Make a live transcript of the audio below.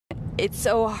it's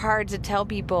so hard to tell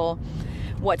people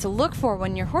what to look for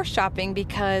when you're horse shopping,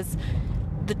 because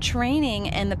the training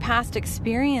and the past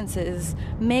experiences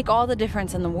make all the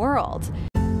difference in the world.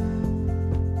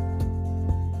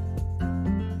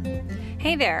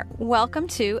 Hey there, welcome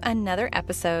to another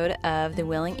episode of the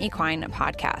Willing Equine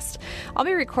podcast. I'll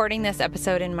be recording this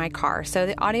episode in my car, so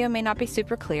the audio may not be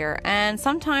super clear, and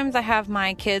sometimes I have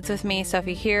my kids with me, so if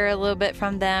you hear a little bit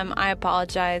from them, I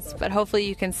apologize, but hopefully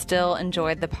you can still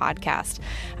enjoy the podcast.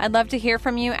 I'd love to hear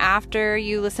from you after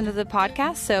you listen to the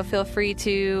podcast, so feel free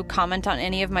to comment on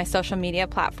any of my social media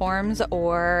platforms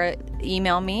or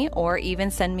email me or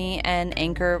even send me an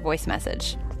Anchor voice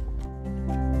message.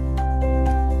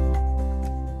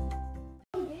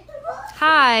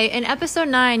 Hi, in episode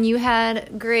 9, you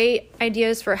had great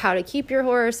ideas for how to keep your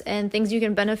horse and things you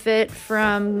can benefit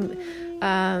from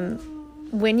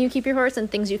when you keep your horse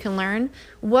and things you can learn.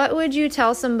 What would you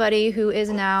tell somebody who is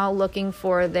now looking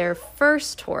for their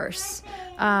first horse?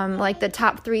 Like the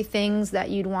top 3 things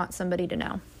that you'd want somebody to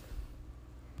know?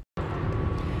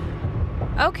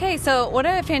 Okay, so what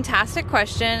a fantastic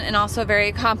question, and also a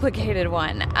very complicated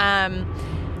one.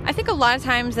 I think a lot of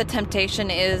times the temptation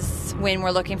is, when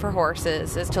we're looking for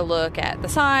horses, is to look at the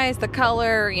size, the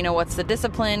color, what's the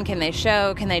discipline, can they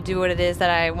show, can they do what it is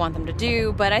that I want them to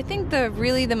do? But I think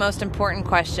the most important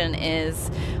question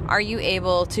is, are you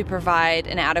able to provide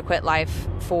an adequate life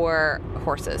for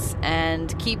horses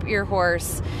and keep your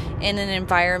horse in an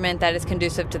environment that is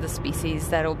conducive to the species,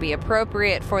 that will be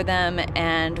appropriate for them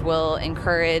and will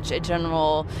encourage a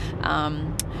general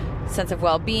sense of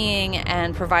well-being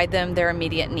and provide them their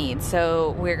immediate needs.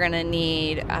 So we're going to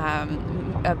need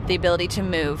the ability to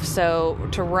move. So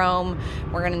to roam,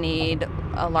 we're going to need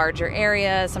a larger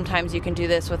area. Sometimes you can do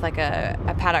this with like a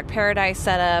paddock paradise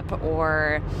setup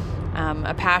or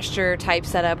a pasture type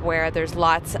setup where there's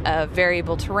lots of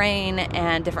variable terrain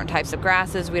and different types of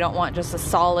grasses. We don't want just a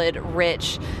solid,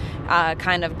 rich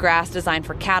kind of grass designed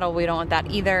for cattle. We don't want that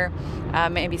either.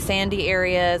 Maybe sandy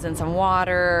areas and some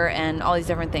water and all these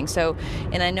different things. So,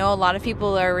 and I know a lot of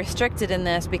people are restricted in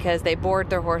this because they board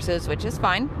their horses, which is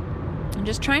fine. And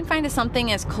just try and find something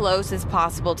as close as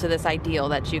possible to this ideal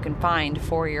that you can find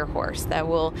for your horse that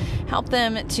will help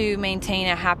them to maintain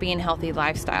a happy and healthy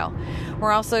lifestyle.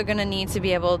 We're also going to need to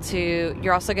be able to,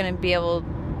 you're also going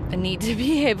to need to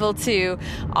be able to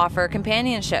offer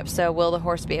companionship. So will the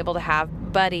horse be able to have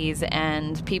buddies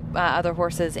and other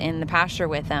horses in the pasture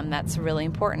with them? That's really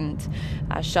important.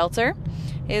 Shelter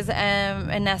is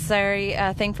a necessary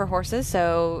thing for horses.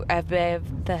 So the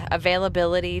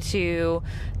availability to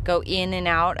go in and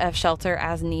out of shelter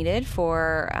as needed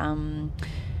for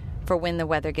when the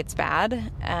weather gets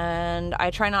bad. And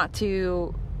I try not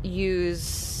to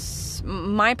use,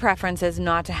 my preference is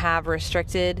not to have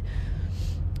restricted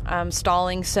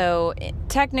stalling. So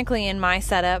technically in my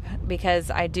setup,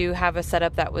 because I do have a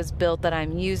setup that was built that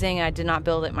I'm using, I did not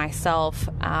build it myself.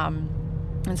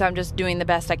 And so I'm just doing the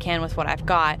best I can with what I've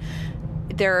got.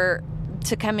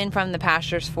 To come in from the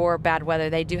pastures for bad weather,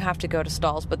 they do have to go to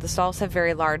stalls, but the stalls have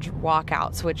very large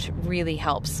walkouts, which really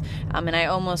helps. And I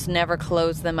almost never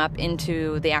close them up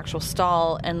into the actual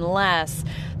stall unless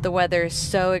the weather is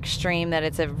so extreme that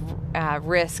it's a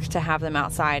risk to have them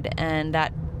outside. And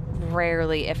that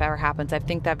rarely, if ever, happens. I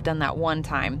think I've done that one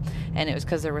time, and it was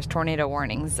because there was tornado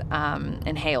warnings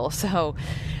and hail.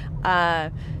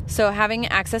 So having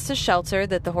access to shelter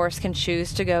that the horse can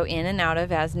choose to go in and out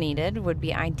of as needed would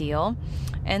be ideal.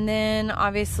 And then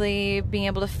obviously being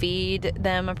able to feed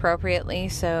them appropriately.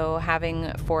 So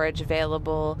having forage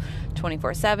available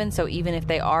 24/7. So even if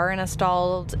they are in a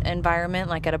stalled environment,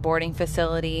 like at a boarding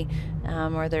facility,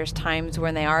 or there's times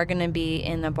when they are going to be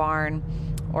in the barn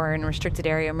or in a restricted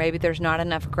area, or maybe there's not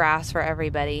enough grass for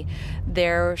everybody,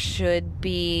 there should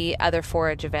be other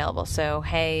forage available. So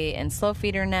hay and slow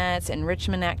feeder nets,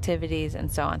 enrichment activities, and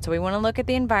so on. So we want to look at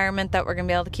the environment that we're going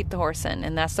to be able to keep the horse in.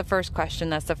 And that's the first question.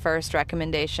 That's the first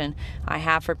recommendation I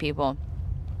have for people.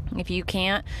 If you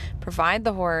can't provide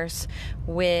the horse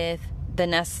with the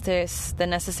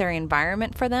necessary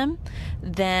environment for them,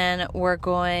 then we're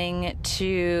going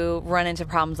to run into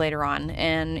problems later on.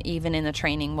 And even in the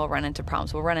training, we'll run into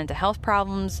problems. We'll run into health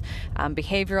problems,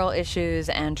 behavioral issues,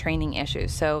 and training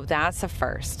issues. So that's the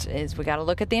first, is we got to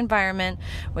look at the environment.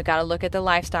 We got to look at the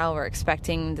lifestyle we're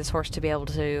expecting this horse to be able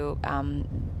to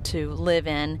live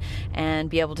in, and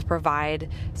be able to provide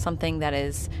something that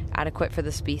is adequate for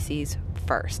the species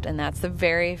first. And that's the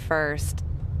very first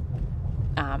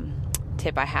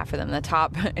tip I have for them. If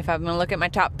I'm going to look at my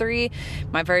top 3,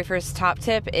 my very first top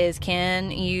tip is,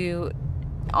 can you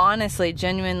honestly,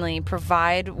 genuinely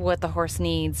provide what the horse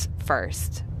needs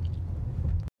first?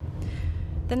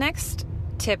 The next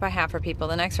tip I have for people,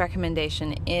 the next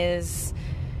recommendation is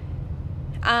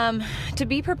to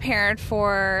be prepared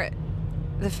for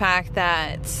the fact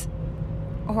that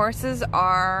horses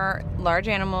are large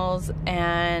animals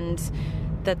and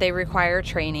that they require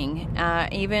training.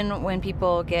 Even when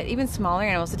people get even smaller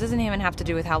animals, it doesn't even have to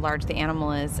do with how large the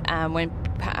animal is.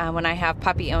 When I have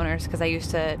puppy owners, because I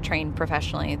used to train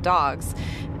professionally dogs,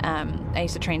 I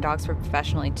used to train dogs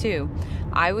professionally too.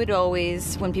 I would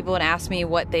always, when people would ask me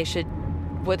what they should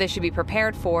be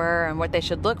prepared for and what they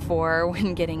should look for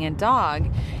when getting a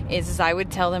dog, is I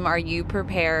would tell them, are you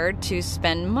prepared to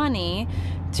spend money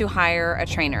to hire a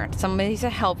trainer, somebody to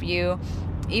help you,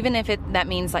 even if that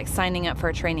means like signing up for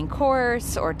a training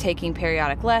course or taking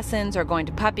periodic lessons or going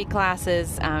to puppy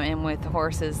classes. And with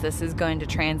horses, this is going to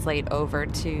translate over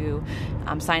to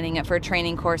signing up for a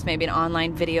training course, maybe an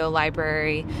online video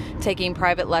library, taking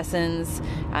private lessons,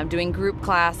 doing group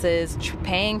classes,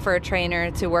 paying for a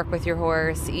trainer to work with your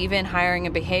horse, even hiring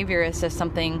a behaviorist if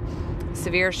something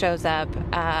severe shows up.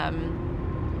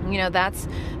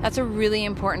 That's a really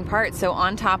important part. So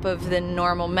on top of the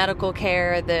normal medical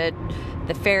care, the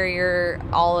farrier,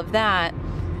 all of that,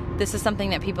 this is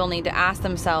something that people need to ask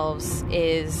themselves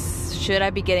is, should I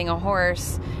be getting a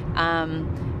horse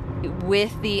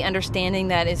with the understanding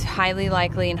that is highly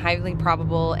likely and highly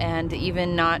probable, and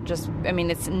even not just,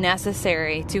 it's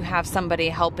necessary to have somebody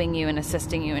helping you and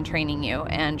assisting you and training you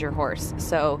and your horse.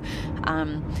 So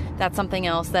that's something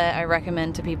else that I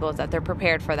recommend to people, is that they're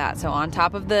prepared for that. So on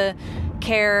top of the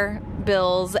care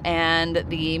bills and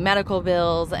the medical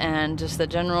bills and just the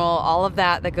general, all of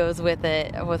that goes with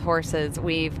it with horses,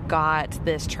 we've got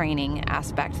this training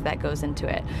aspect that goes into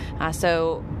it.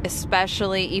 So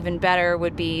especially even better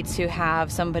would be to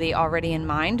have somebody already in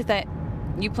mind that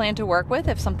you plan to work with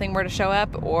if something were to show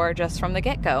up, or just from the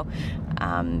get-go.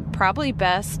 Probably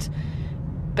best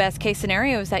case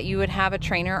scenario is that you would have a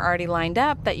trainer already lined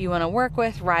up that you want to work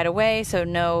with right away, so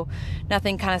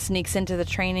nothing kind of sneaks into the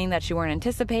training that you weren't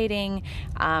anticipating,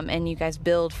 and you guys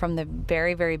build from the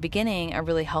very, very beginning a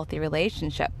really healthy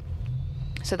relationship.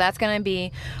 So that's going to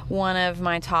be one of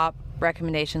my top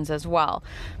recommendations as well.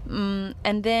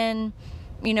 And then,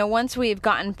 once we've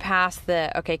gotten past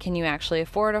okay, can you actually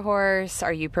afford a horse?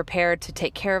 Are you prepared to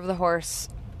take care of the horse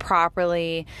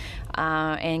properly,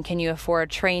 and can you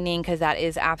afford training, because that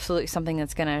is absolutely something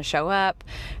that's going to show up.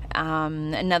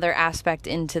 Another aspect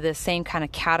into the same kind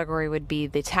of category would be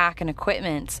the tack and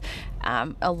equipment.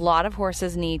 A lot of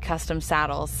horses need custom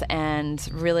saddles, and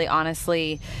really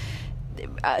honestly,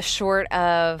 short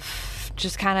of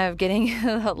just kind of getting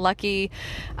lucky,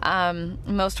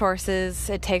 most horses,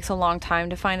 it takes a long time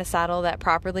to find a saddle that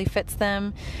properly fits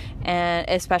them, and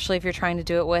especially if you're trying to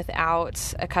do it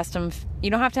without a custom,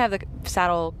 you don't have to have the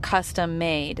saddle custom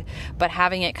made, but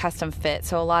having it custom fit.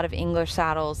 So a lot of English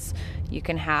saddles you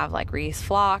can have like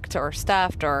flocked or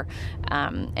stuffed or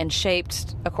and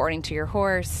shaped according to your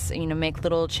horse, make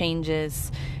little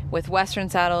changes. With Western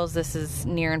saddles, this is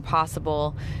near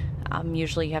impossible.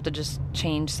 Usually you have to just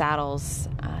change saddles.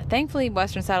 Thankfully,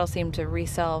 Western saddles seem to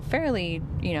resell fairly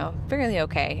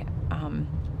okay.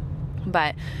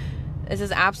 But this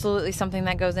is absolutely something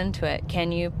that goes into it.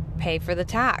 Can you pay for the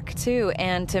tack too?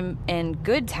 And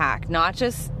good tack, not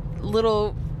just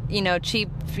little, cheap,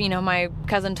 my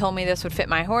cousin told me this would fit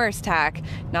my horse tack.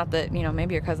 Not that,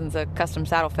 maybe your cousin's a custom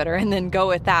saddle fitter and then go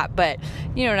with that, but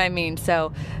you know what I mean?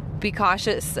 So be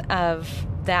cautious of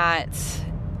that.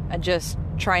 Just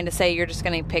trying to say you're just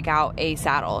going to pick out a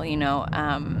saddle,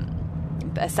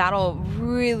 a saddle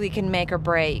really can make or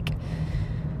break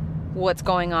what's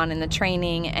going on in the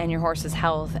training and your horse's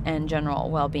health and general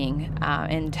well-being,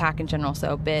 and tack in general.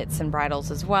 So bits and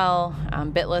bridles as well.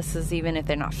 Bitless is, even if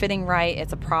they're not fitting right,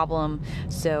 it's a problem.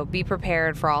 So be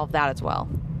prepared for all of that as well.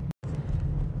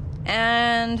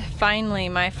 And finally,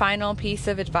 my final piece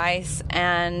of advice,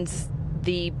 and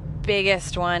the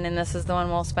biggest one, and this is the one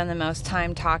we'll spend the most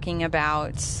time talking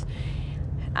about,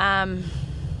 and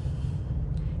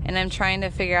I'm trying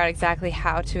to figure out exactly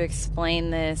how to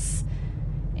explain this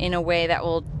in a way that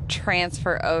will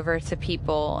transfer over to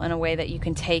people, in a way that you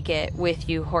can take it with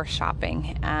you horse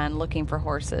shopping and looking for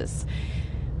horses.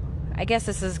 I guess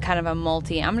this is kind of a I'm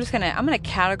gonna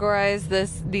categorize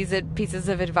these pieces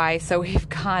of advice. So we've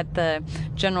got the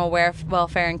general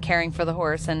welfare and caring for the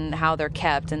horse and how they're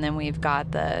kept, and then we've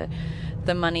got the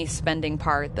money spending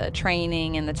part, the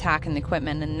training and the tack and the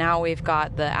equipment, and now we've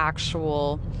got the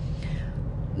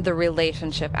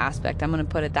relationship aspect. I'm going to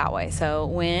put it that way. So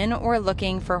when we're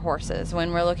looking for horses,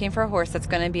 when we're looking for a horse that's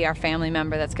going to be our family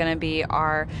member, that's going to be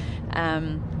our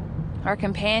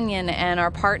companion and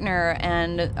our partner,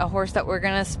 and a horse that we're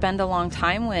going to spend a long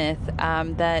time with,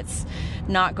 that's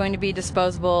not going to be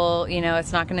disposable.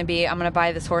 It's not going to be, I'm going to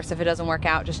buy this horse. If it doesn't work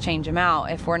out, just change him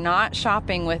out. If we're not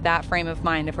shopping with that frame of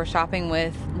mind, if we're shopping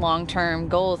with long-term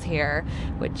goals here,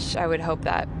 which I would hope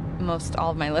that most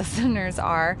all of my listeners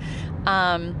are,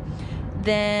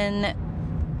 then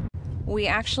we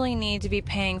actually need to be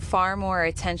paying far more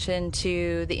attention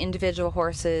to the individual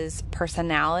horse's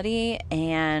personality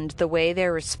and the way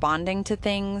they're responding to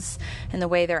things and the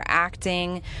way they're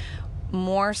acting,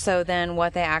 more so than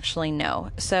what they actually know.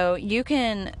 So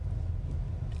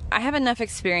I have enough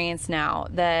experience now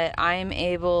that I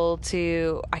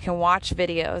can watch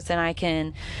videos and I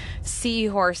can see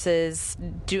horses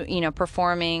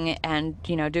performing and,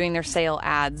 doing their sale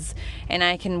ads, and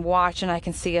I can watch and I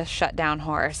can see a shut down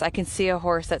horse. I can see a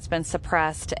horse that's been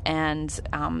suppressed and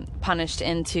punished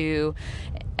into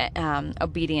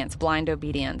obedience, blind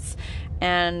obedience.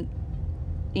 And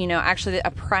actually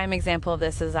a prime example of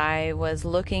this is I was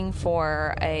looking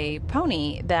for a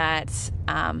pony that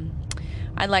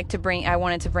I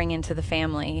wanted to bring into the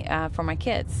family for my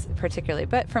kids particularly,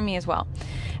 but for me as well.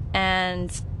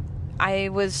 And I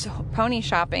was pony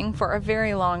shopping for a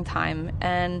very long time,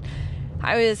 and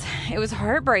it was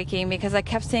heartbreaking because I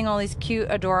kept seeing all these cute,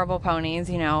 adorable ponies.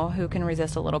 Who can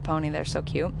resist a little pony? They're so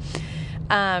cute.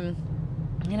 And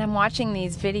I'm watching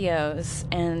these videos,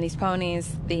 and these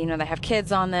ponies, they have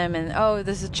kids on them, and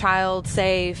this is child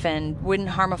safe and wouldn't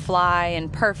harm a fly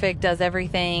and perfect, does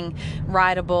everything,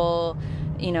 rideable,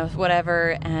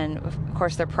 whatever. And of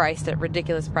course they're priced at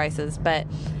ridiculous prices. But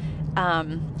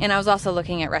and I was also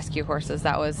looking at rescue horses.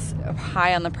 That was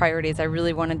high on the priorities. I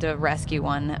really wanted to rescue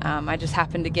one. I just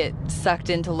happened to get sucked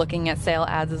into looking at sale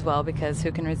ads as well, because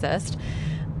who can resist?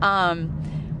 But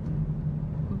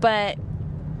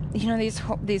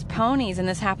these ponies, and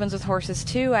this happens with horses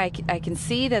too, I can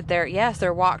see that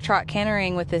they're walk, trot,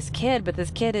 cantering with this kid, but this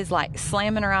kid is like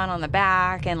slamming around on the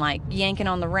back and like yanking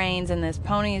on the reins, and this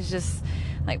pony is just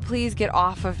like, please get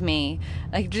off of me.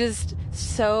 Like, just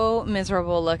so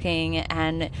miserable looking.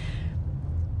 And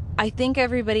I think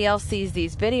everybody else sees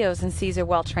these videos and sees a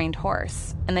well-trained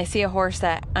horse, and they see a horse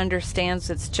that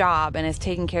understands its job and is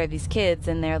taking care of these kids,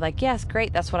 and they're like, yes,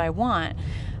 great, that's what I want.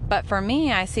 But for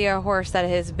me, I see a horse that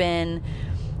has been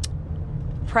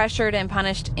pressured and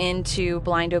punished into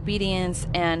blind obedience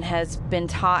and has been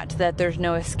taught that there's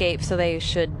no escape, so they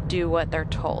should do what they're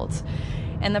told.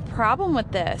 And the problem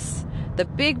with this, the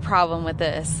big problem with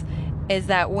this, is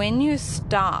that when you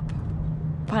stop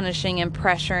punishing and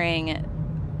pressuring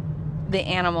the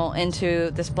animal into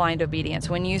this blind obedience,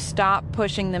 when you stop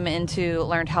pushing them into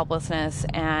learned helplessness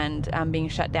and being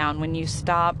shut down, when you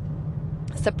stop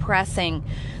suppressing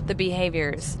the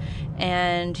behaviors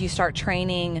and you start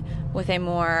training with a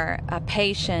more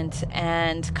patient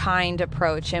and kind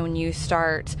approach, and when you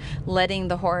start letting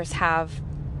the horse have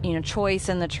choice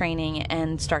in the training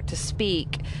and start to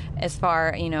speak, as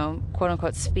far, quote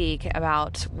unquote, speak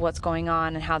about what's going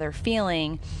on and how they're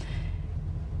feeling,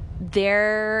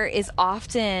 there is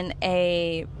often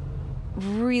a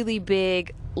really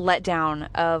big letdown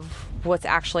of what's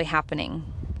actually happening.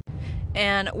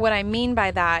 And what I mean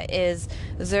by that is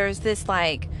there's this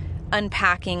like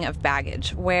unpacking of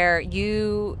baggage where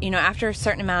after a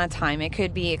certain amount of time, it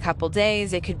could be a couple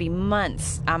days, it could be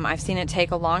months. I've seen it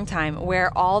take a long time,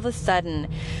 where all of a sudden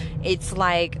it's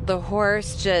like the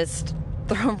horse just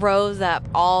throws up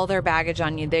all their baggage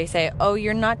on you. They say, oh,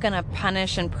 you're not going to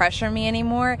punish and pressure me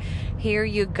anymore. Here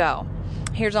you go.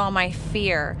 Here's all my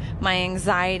fear, my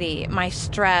anxiety, my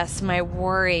stress, my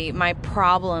worry, my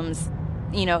problems.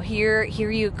 Here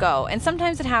you go. And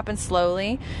sometimes it happens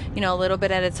slowly, a little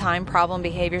bit at a time. Problem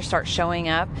behavior starts showing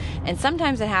up, and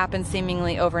sometimes it happens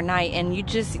seemingly overnight, and you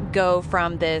just go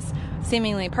from this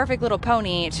seemingly perfect little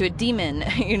pony to a demon.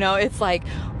 It's like,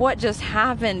 what just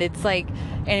happened? It's like,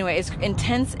 anyway, it's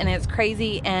intense and it's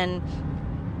crazy. And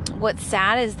what's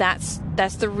sad is that's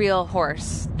the real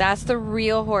horse. That's the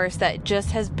real horse that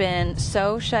just has been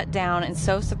so shut down and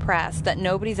so suppressed that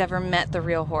nobody's ever met the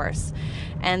real horse.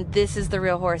 And this is the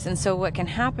real horse. And so what can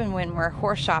happen when we're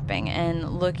horse shopping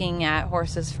and looking at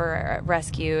horses for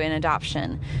rescue and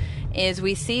adoption is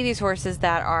we see these horses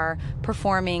that are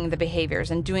performing the behaviors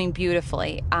and doing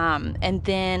beautifully. And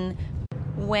then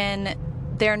when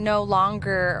they're no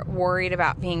longer worried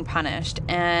about being punished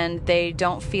and they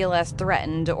don't feel as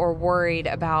threatened or worried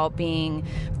about being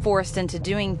forced into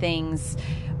doing things,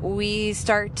 we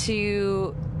start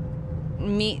to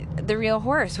meet the real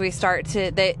horse.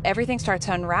 Everything starts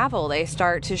to unravel. They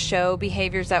start to show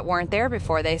behaviors that weren't there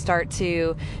before. They start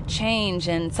to change,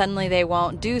 and suddenly they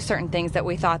won't do certain things that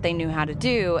we thought they knew how to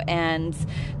do, and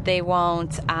they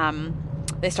won't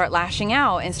they start lashing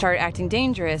out and start acting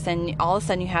dangerous, and all of a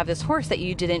sudden you have this horse that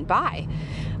you didn't buy.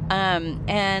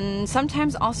 And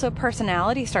sometimes also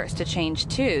personality starts to change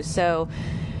too. So,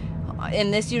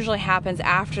 and this usually happens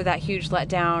after that huge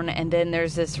letdown, and then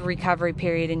there's this recovery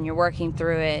period and you're working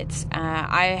through it.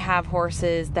 I have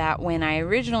horses that when I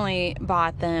originally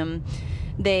bought them,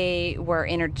 they were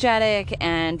energetic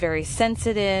and very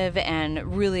sensitive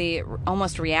and really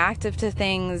almost reactive to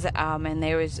things. And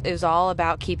it was all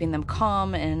about keeping them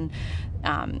calm, and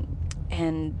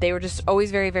they were just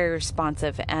always very, very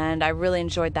responsive. And I really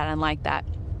enjoyed that and liked that.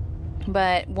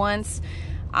 But once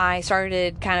I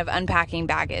started kind of unpacking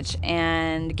baggage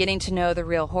and getting to know the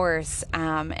real horse,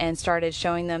 and started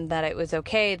showing them that it was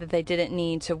okay, that they didn't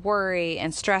need to worry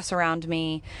and stress around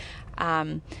me.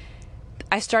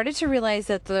 I started to realize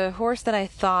that the horse that I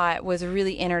thought was a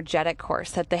really energetic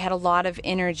horse, that they had a lot of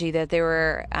energy, that they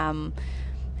were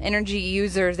energy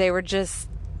users, they were just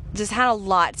had a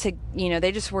lot to,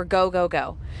 they just were go, go,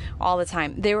 go all the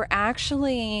time. They were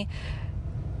actually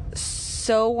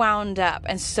so wound up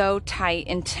and so tight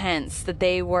and tense that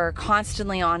they were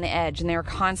constantly on edge, and they were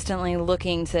constantly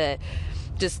looking to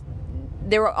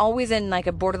they were always in like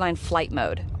a borderline flight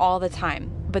mode all the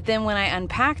time. But then when I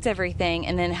unpacked everything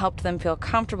and then helped them feel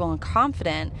comfortable and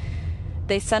confident,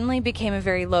 they suddenly became a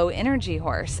very low energy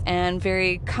horse and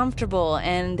very comfortable,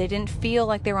 and they didn't feel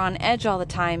like they were on edge all the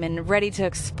time and ready to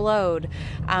explode.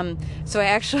 So I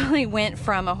actually went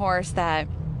from a horse that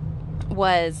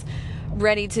was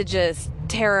ready to just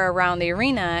tear around the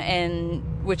arena,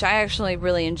 and which I actually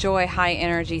really enjoy, high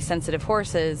energy sensitive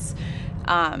horses,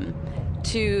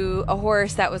 to a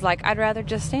horse that was like, I'd rather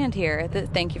just stand here.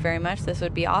 Thank you very much. This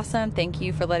would be awesome. Thank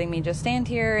you for letting me just stand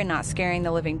here and not scaring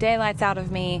the living daylights out of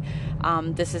me.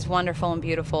 This is wonderful and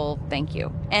beautiful. Thank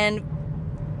you. And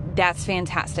that's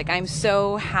fantastic. I'm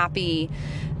so happy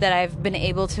that I've been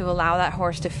able to allow that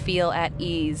horse to feel at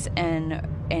ease and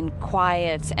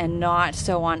quiet and not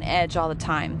so on edge all the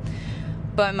time.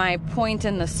 But my point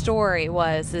in the story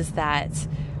is that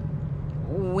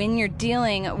when you're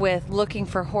dealing with looking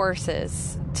for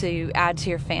horses to add to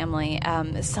your family,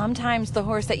 sometimes the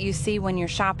horse that you see when you're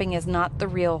shopping is not the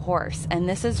real horse. And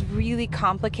this is really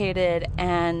complicated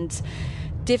and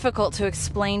difficult to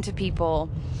explain to people.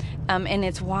 And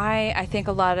it's why I think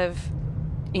a lot of,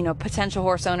 potential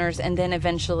horse owners, and then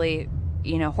eventually,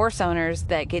 horse owners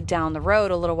that get down the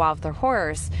road a little while with their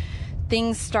horse,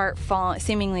 things start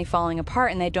seemingly falling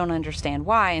apart, and they don't understand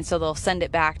why. And so they'll send it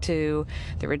back to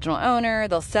the original owner,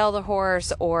 they'll sell the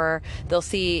horse, or they'll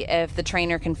see if the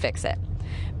trainer can fix it,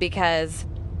 because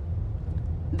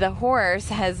the horse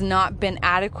has not been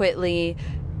adequately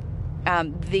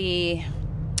the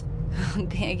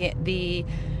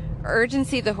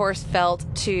urgency the horse felt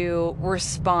to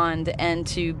respond and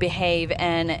to behave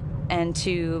and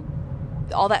to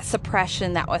all that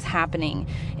suppression that was happening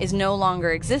is no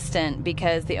longer existent,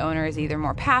 because the owner is either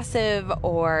more passive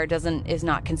or is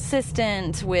not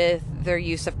consistent with their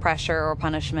use of pressure or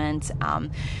punishment.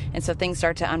 And so things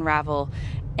start to unravel,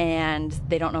 and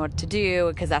they don't know what to do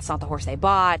because that's not the horse they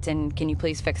bought. And can you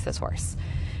please fix this horse?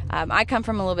 I come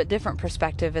from a little bit different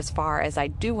perspective as far as I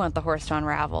do want the horse to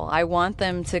unravel. I want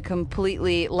them to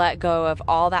completely let go of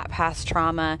all that past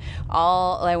trauma.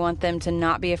 I want them to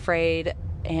not be afraid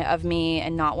of me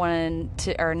and not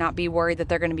be worried that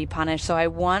they're going to be punished. So I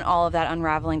want all of that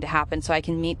unraveling to happen so I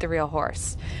can meet the real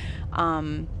horse.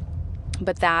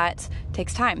 But that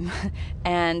takes time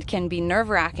and can be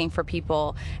nerve-wracking for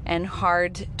people and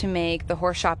hard to make the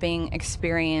horse shopping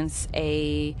experience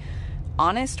a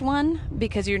honest one,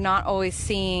 because you're not always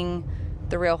seeing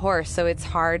the real horse. So it's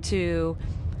hard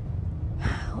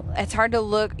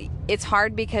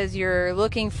because you're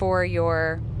looking for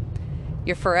your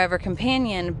forever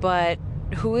companion, but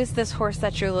who is this horse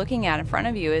that you're looking at in front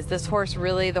of you? Is this horse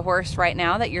really the horse right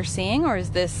now that you're seeing, or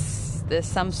is this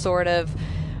some sort of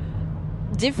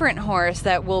different horse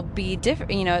that will be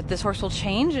different? This horse will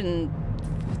change in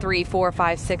 3, 4,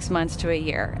 5, 6 months to a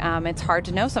year. It's hard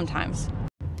to know sometimes.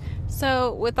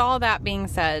 So with all that being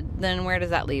said, then where does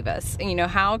that leave us?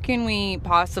 How can we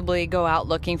possibly go out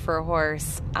looking for a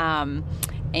horse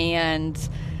and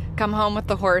come home with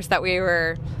the horse that we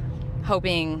were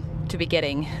hoping to be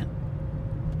getting?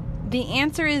 The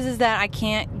answer is that I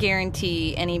can't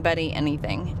guarantee anybody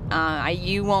anything.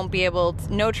 You won't be able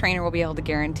to, no trainer will be able to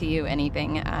guarantee you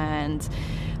anything. And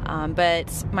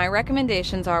but my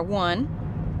recommendations are: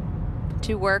 1,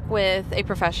 to work with a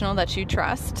professional that you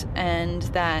trust and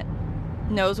that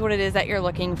knows what it is that you're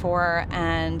looking for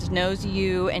and knows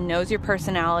you and knows your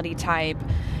personality type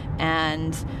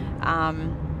and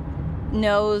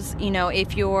knows,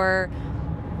 if you're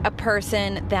a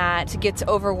person that gets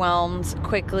overwhelmed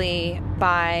quickly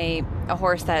by a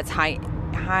horse that's high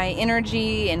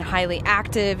energy and highly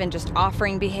active and just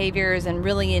offering behaviors and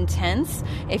really intense,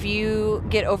 if you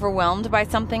get overwhelmed by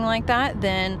something like that,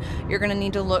 then you're going to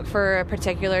need to look for a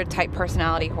particular type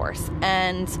personality horse.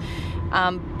 And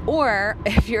or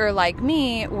if you're like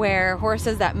me, where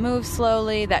horses that move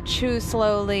slowly, that choose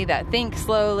slowly, that think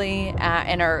slowly,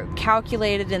 and are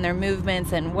calculated in their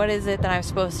movements and what is it that I'm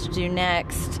supposed to do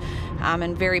next,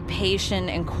 and very patient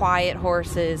and quiet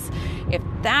horses, if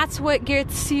that's what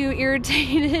gets you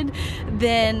irritated,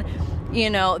 then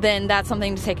that's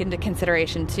something to take into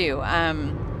consideration too.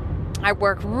 I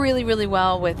work really, really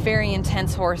well with very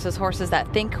intense horses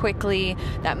that think quickly,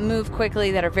 that move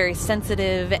quickly, that are very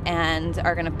sensitive, and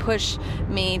are going to push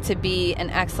me to be an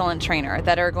excellent trainer,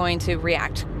 that are going to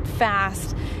react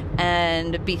fast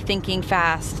and be thinking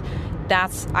fast.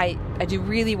 I do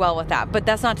really well with that. But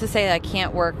that's not to say that I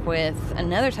can't work with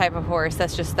another type of horse.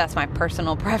 That's my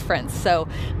personal preference. So,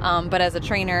 but as a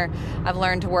trainer, I've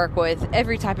learned to work with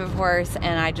every type of horse,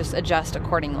 and I just adjust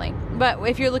accordingly. But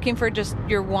if you're looking for just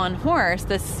your one horse,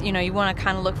 you want to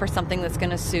kind of look for something that's going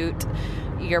to suit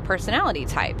your personality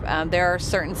type. There are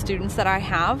certain students that I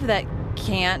have that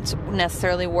can't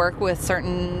necessarily work with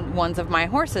certain ones of my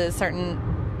horses, certain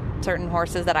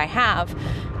horses that I have,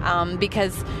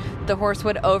 because the horse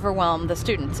would overwhelm the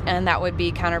students, and that would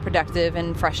be counterproductive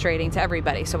and frustrating to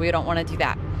everybody. So we don't want to do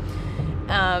that.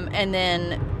 And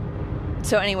then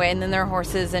there are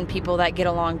horses and people that get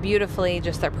along beautifully,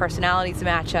 just their personalities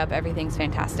match up, everything's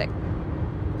fantastic.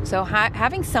 So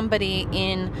having somebody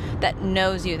in that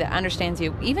knows you, that understands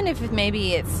you, even if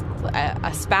maybe it's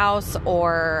a spouse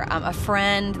or a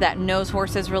friend that knows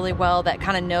horses really well, that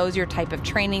kind of knows your type of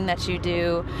training that you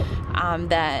do,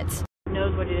 that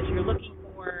knows what it is you're looking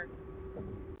for,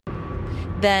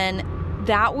 then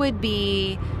that would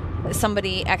be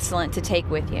somebody excellent to take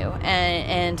with you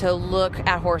and to look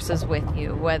at horses with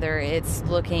you, whether it's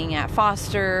looking at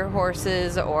foster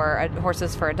horses or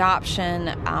horses for adoption,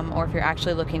 or if you're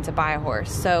actually looking to buy a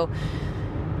horse. So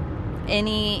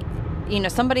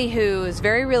somebody who is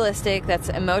very realistic, that's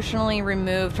emotionally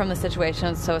removed from the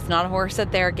situation, so it's not a horse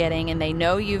that they're getting and they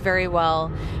know you very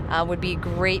well, would be a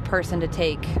great person to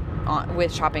take on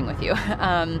with shopping with you.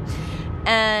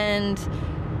 And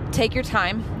take your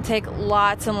time. Take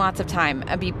lots and lots of time.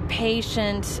 Be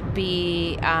patient.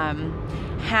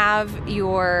 Have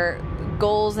your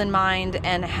goals in mind,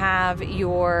 and have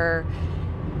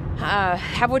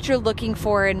what you're looking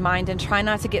for in mind, and try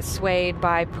not to get swayed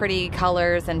by pretty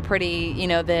colors and pretty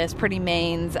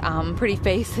manes, pretty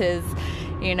faces.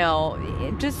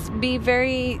 Just be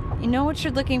very, what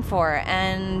you're looking for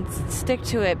and stick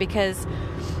to it, because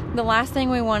the last thing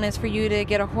we want is for you to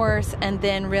get a horse and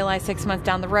then realize 6 months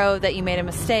down the road that you made a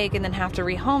mistake and then have to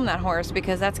rehome that horse,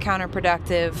 because that's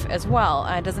counterproductive as well.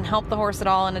 It doesn't help the horse at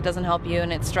all, and it doesn't help you,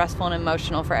 and it's stressful and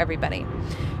emotional for everybody.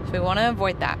 So we want to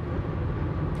avoid that.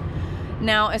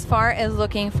 Now, as far as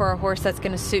looking for a horse that's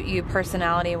going to suit you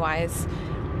personality-wise,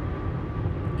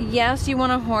 yes, you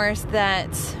want a horse that,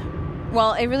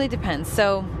 it really depends.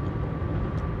 So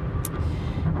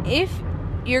if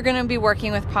you're going to be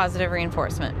working with positive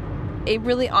reinforcement, it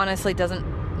really honestly doesn't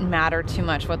matter too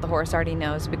much what the horse already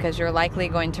knows, because you're likely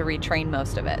going to retrain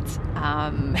most of it.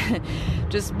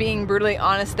 Just being brutally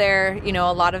honest there,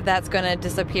 a lot of that's going to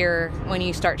disappear when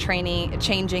you start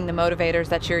changing the motivators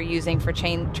that you're using for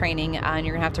training, and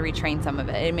you're going to have to retrain some of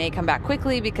it. It may come back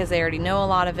quickly because they already know a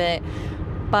lot of it,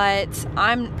 but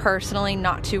I'm personally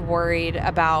not too worried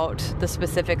about the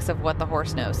specifics of what the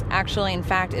horse knows. Actually, in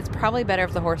fact, it's probably better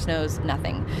if the horse knows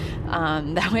nothing.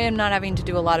 That way I'm not having to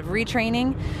do a lot of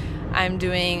retraining. I'm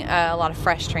doing a lot of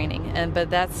fresh training, but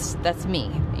that's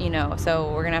me,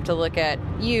 so we're going to have to look at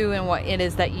you and what it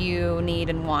is that you need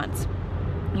and want.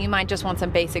 You might just want some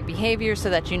basic behavior so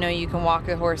that you can walk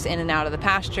the horse in and out of the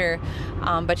pasture,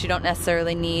 but you don't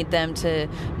necessarily need them to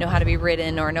know how to be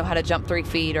ridden or know how to jump 3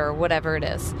 feet or whatever it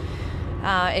is.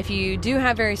 If you do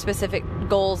have very specific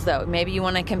goals, though, maybe you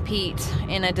want to compete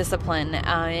in a discipline,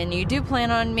 and you do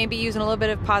plan on maybe using a little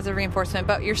bit of positive reinforcement,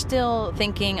 but you're still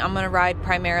thinking, I'm going to ride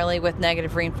primarily with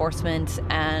negative reinforcement,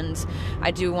 and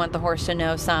I do want the horse to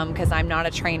know some because I'm not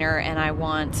a trainer and I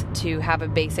want to have a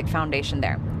basic foundation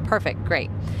there. Perfect, great.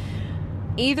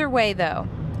 Either way, though,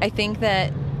 I think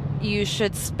that you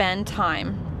should spend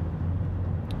time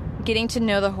getting to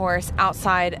know the horse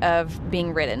outside of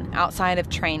being ridden, outside of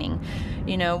training.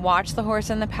 Watch the horse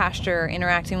in the pasture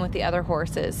interacting with the other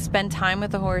horses. Spend time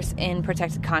with the horse in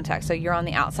protected contact. So you're on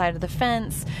the outside of the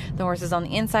fence, the horse is on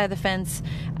the inside of the fence.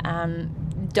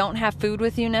 Don't have food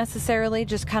with you necessarily.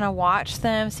 Just kind of watch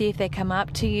them, see if they come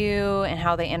up to you and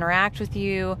how they interact with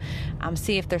you.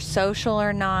 See if they're social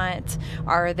or not.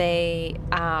 Are they,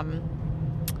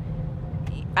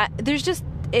 there's just,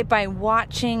 by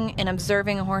watching and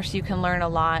observing a horse, you can learn a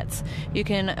lot. You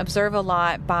can observe a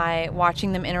lot by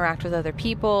watching them interact with other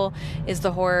people. Is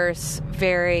the horse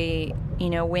very,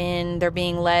 when they're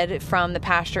being led from the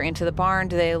pasture into the barn,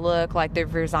 do they look like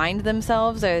they've resigned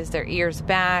themselves? Or is their ears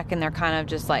back and they're kind of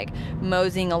just like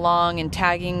moseying along and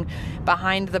tagging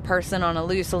behind the person on a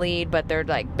loose lead, but they're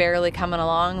like barely coming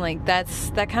along? Like that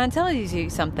kind of tells you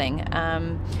something.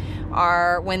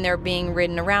 When they're being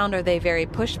ridden around, are they very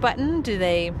push button? Do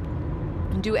they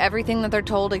do everything that they're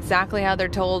told exactly how they're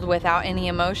told without any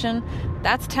emotion?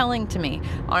 That's telling to me.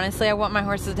 Honestly, I want my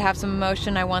horses to have some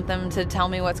emotion. I want them to tell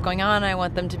me what's going on. I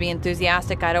want them to be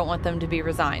enthusiastic. I don't want them to be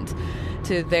resigned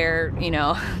to their,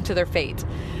 to their fate.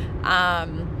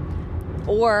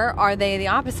 Or are they the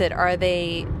opposite? Are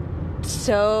they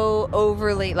so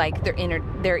overly, like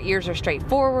their ears are straight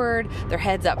forward, their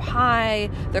head's up high,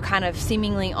 they're kind of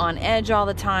seemingly on edge all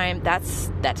the time? That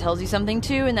tells you something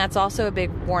too, and that's also a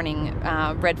big warning,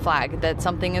 red flag that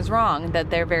something is wrong, that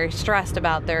they're very stressed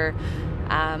about their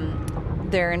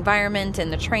environment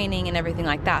and the training and everything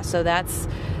like that. So that's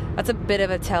a bit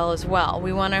of a tell as well.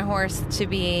 We want our horse to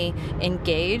be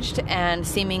engaged and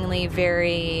seemingly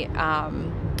very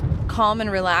calm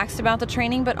and relaxed about the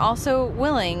training, but also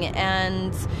willing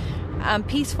and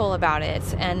peaceful about it,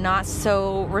 and not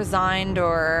so resigned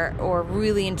or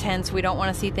really intense. We don't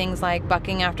want to see things like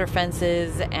bucking after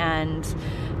fences and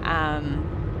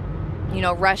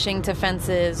rushing to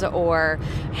fences, or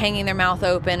hanging their mouth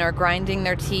open, or grinding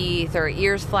their teeth, or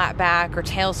ears flat back, or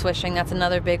tail swishing. That's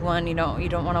another big one. You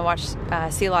don't want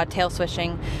to see a lot of tail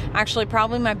swishing. Actually,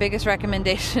 probably my biggest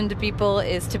recommendation to people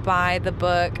is to buy the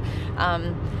book.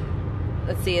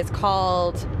 It's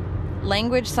called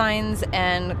Language, Signs,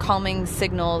 and Calming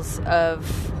Signals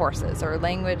of Horses, or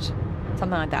language,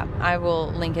 something like that. I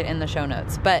will link it in the show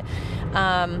notes. But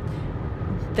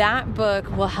that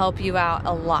book will help you out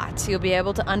a lot. You'll be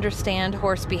able to understand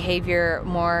horse behavior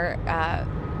more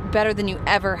better than you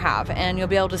ever have, and you'll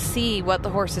be able to see what the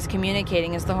horse is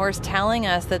communicating. Is the horse telling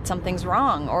us that something's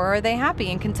wrong, or are they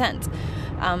happy and content?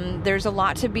 There's a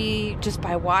lot to be just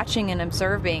by watching and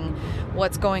observing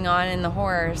what's going on in the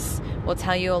horse. Will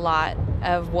tell you a lot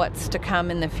of what's to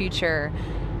come in the future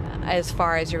as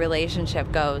far as your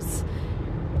relationship goes.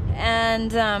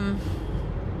 And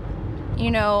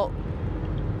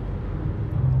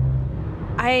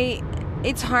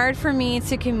it's hard for me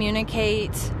to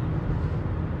communicate,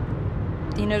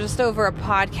 just over a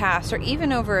podcast or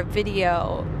even over a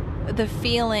video, the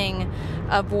feeling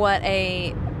of what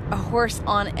a horse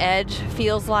on edge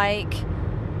feels like,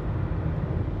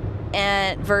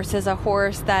 and versus a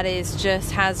horse that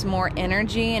has more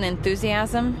energy and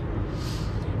enthusiasm.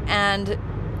 And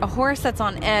a horse that's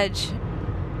on edge,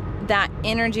 that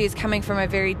energy is coming from a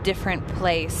very different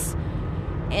place,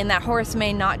 and that horse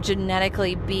may not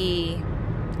genetically be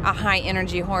a high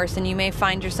energy horse, and you may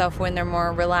find yourself, when they're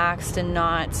more relaxed and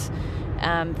not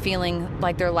feeling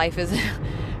like their life is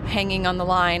hanging on the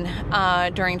line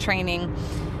during training,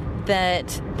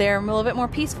 that they're a little bit more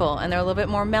peaceful and they're a little bit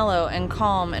more mellow and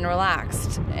calm and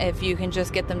relaxed if you can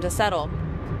just get them to settle.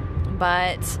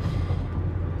 But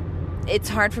it's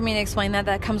hard for me to explain that.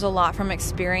 That comes a lot from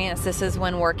experience. This is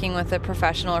when working with a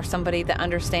professional or somebody that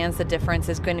understands the difference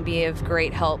is going to be of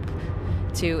great help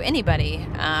to anybody.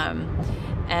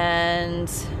 And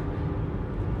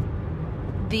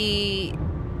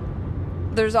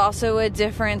there's also a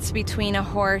difference between a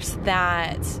horse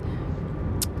that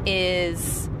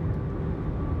is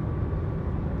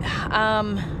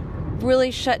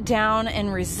really shut down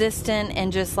and resistant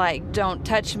and just like, don't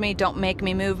touch me, don't make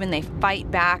me move, and they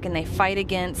fight back and they fight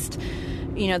against,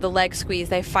 the leg squeeze,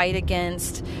 they fight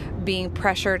against being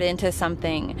pressured into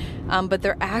something, but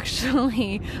they're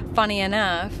actually, funny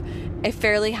enough, a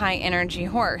fairly high energy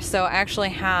horse. So I actually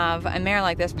have a mare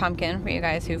like this, Pumpkin, for you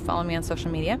guys who follow me on social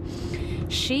media.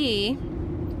 She,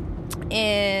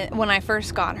 when I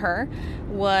first got her,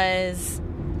 was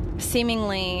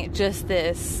seemingly just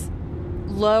this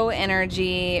low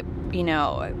energy,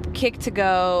 kick to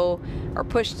go or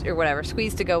push or whatever,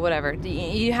 squeeze to go, whatever.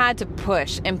 You had to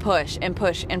push and push and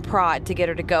push and prod to get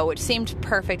her to go, which seemed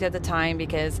perfect at the time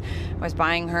because I was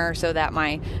buying her so that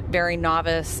my very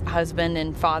novice husband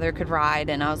and father could ride.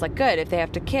 And I was like, good, if they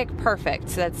have to kick, perfect.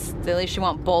 So that's, at least she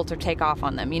won't bolt or take off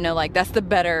on them. That's the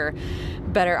better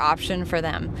better option for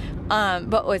them.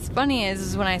 But what's funny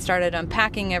is when I started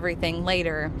unpacking everything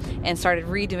later and started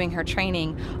redoing her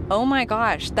training, oh my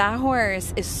gosh, that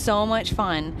horse is so much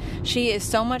fun. She is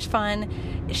so much fun.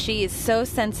 She is so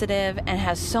sensitive and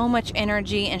has so much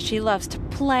energy, and she loves to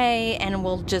play and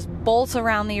will just bolt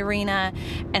around the arena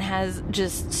and has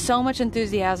just so much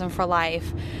enthusiasm for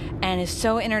life and is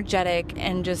so energetic,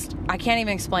 and just, I can't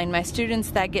even explain. My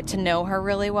students that get to know her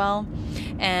really well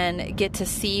and get to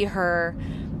see her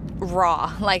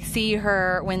raw, like see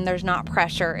her when there's not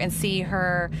pressure, and see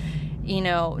her, you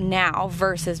know, now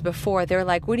versus before. They're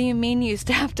like, what do you mean you used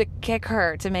to have to kick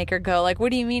her to make her go? Like,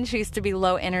 what do you mean she used to be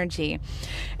low energy?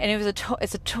 And it was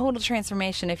it's a total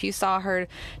transformation. If you saw her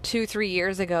 2-3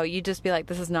 years ago, you'd just be like,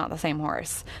 this is not the same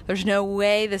horse. There's no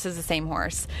way this is the same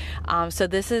horse. So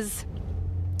this is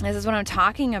what I'm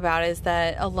talking about, is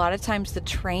that a lot of times the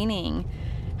training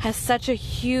has such a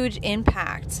huge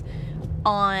impact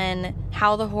on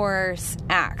how the horse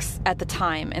acts at the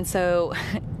time. And so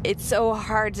it's so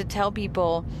hard to tell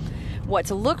people what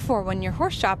to look for when you're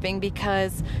horse shopping,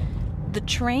 because the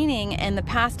training and the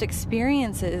past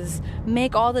experiences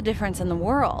make all the difference in the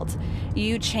world.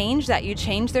 You change that. You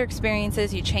change their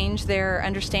experiences. You change their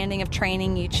understanding of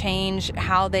training. You change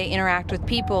how they interact with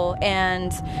people,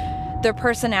 and their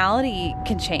personality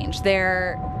can change.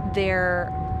 Their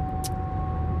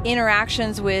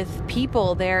interactions with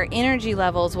people, their energy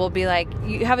levels will be like,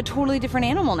 you have a totally different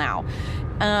animal now.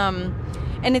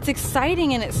 And it's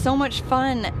exciting and it's so much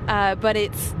fun, but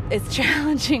it's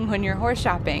challenging when you're horse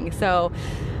shopping. So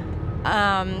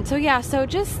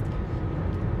just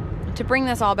to bring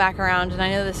this all back around, and I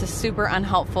know this is super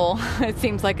unhelpful. It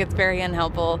seems like it's very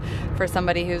unhelpful for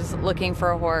somebody who's looking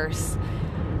for a horse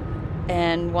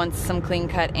and wants some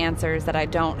clean-cut answers that I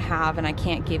don't have and I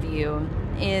can't give you,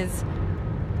 is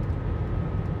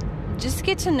just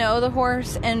get to know the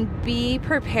horse and be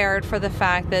prepared for the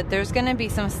fact that there's going to be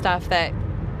some stuff that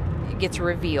gets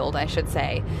revealed, I should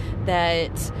say.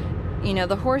 That, you know,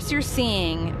 the horse you're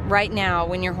seeing right now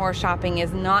when you're horse shopping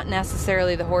is not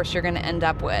necessarily the horse you're going to end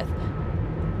up with,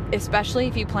 especially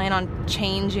if you plan on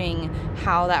changing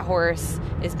how that horse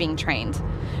is being trained,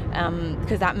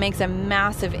 because that makes a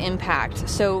massive impact.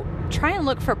 So try and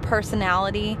look for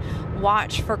personality,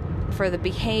 watch for the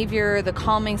behavior, the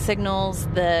calming signals,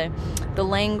 the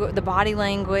body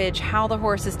language, how the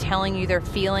horse is telling you they're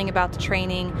feeling about the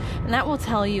training, and that will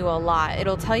tell you a lot.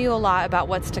 It'll tell you a lot about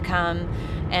what's to come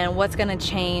and what's going to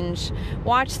change.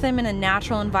 Watch them in a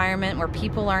natural environment where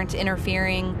people aren't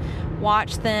interfering.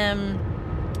 Watch them.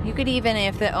 You could even,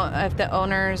 if the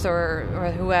owners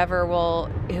or whoever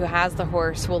who has the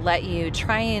horse will let you,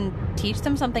 try and teach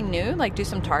them something new, like do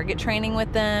some target training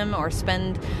with them or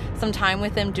spend some time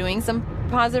with them doing some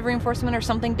positive reinforcement or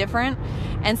something different,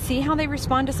 and see how they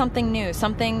respond to something new,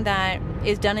 something that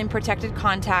is done in protected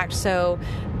contact, so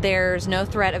there's no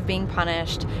threat of being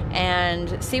punished,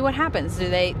 and see what happens. Do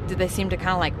they seem to kind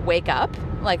of like wake up?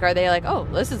 Like, are they like, oh,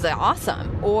 this is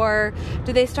awesome? Or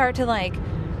do they start to like,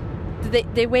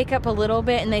 they wake up a little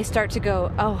bit and they start to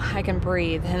go, oh, I can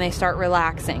breathe, and they start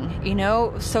relaxing, you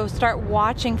know? So start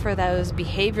watching for those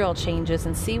behavioral changes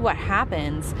and see what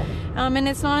happens. And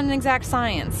it's not an exact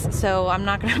science, so I'm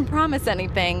not going to promise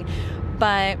anything,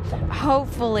 but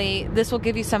hopefully this will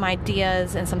give you some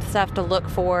ideas and some stuff to look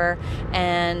for,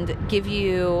 and give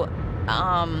you,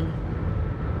 I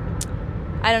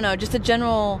don't know, just a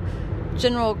general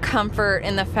comfort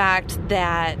in the fact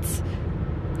that,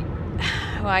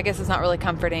 well, I guess it's not really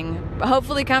comforting, but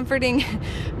hopefully comforting.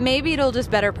 Maybe it'll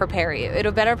just better prepare you.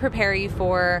 It'll better prepare you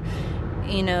for,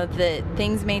 you know, that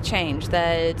things may change,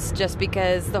 that it's just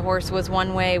because the horse was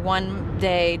one way one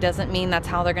day doesn't mean that's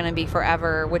how they're going to be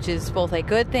forever, which is both a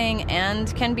good thing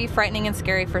and can be frightening and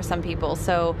scary for some people.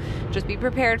 So just be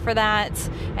prepared for that,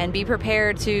 and be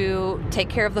prepared to take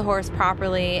care of the horse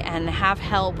properly and have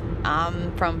help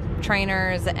from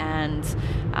trainers and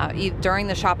during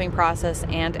the shopping process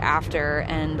and after,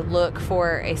 and look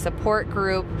for a support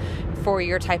group for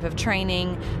your type of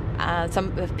training.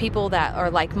 Some people that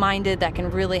are like-minded that can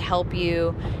really help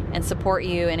you and support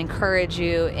you and encourage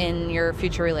you in your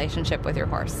future relationship with your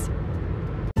horse.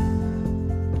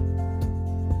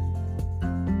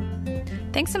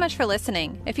 Thanks so much for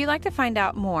listening. If you'd like to find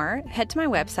out more, head to my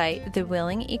website,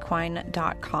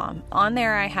 thewillingequine.com. On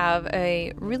there, I have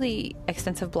a really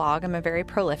extensive blog. I'm a very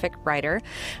prolific writer.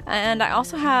 And I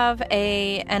also have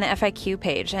an FAQ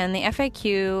page. And the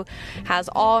FAQ has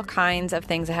all kinds of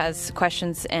things. It has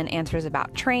questions and answers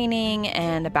about training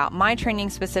and about my training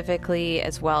specifically,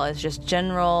 as well as just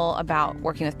general about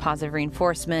working with positive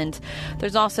reinforcement.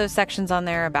 There's also sections on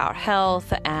there about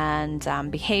health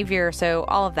and behavior. So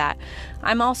all of that.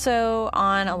 I'm also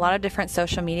on a lot of different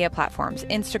social media platforms,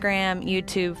 Instagram,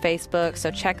 YouTube, Facebook,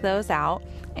 so check those out.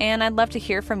 And I'd love to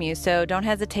hear from you, so don't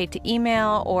hesitate to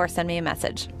email or send me a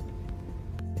message.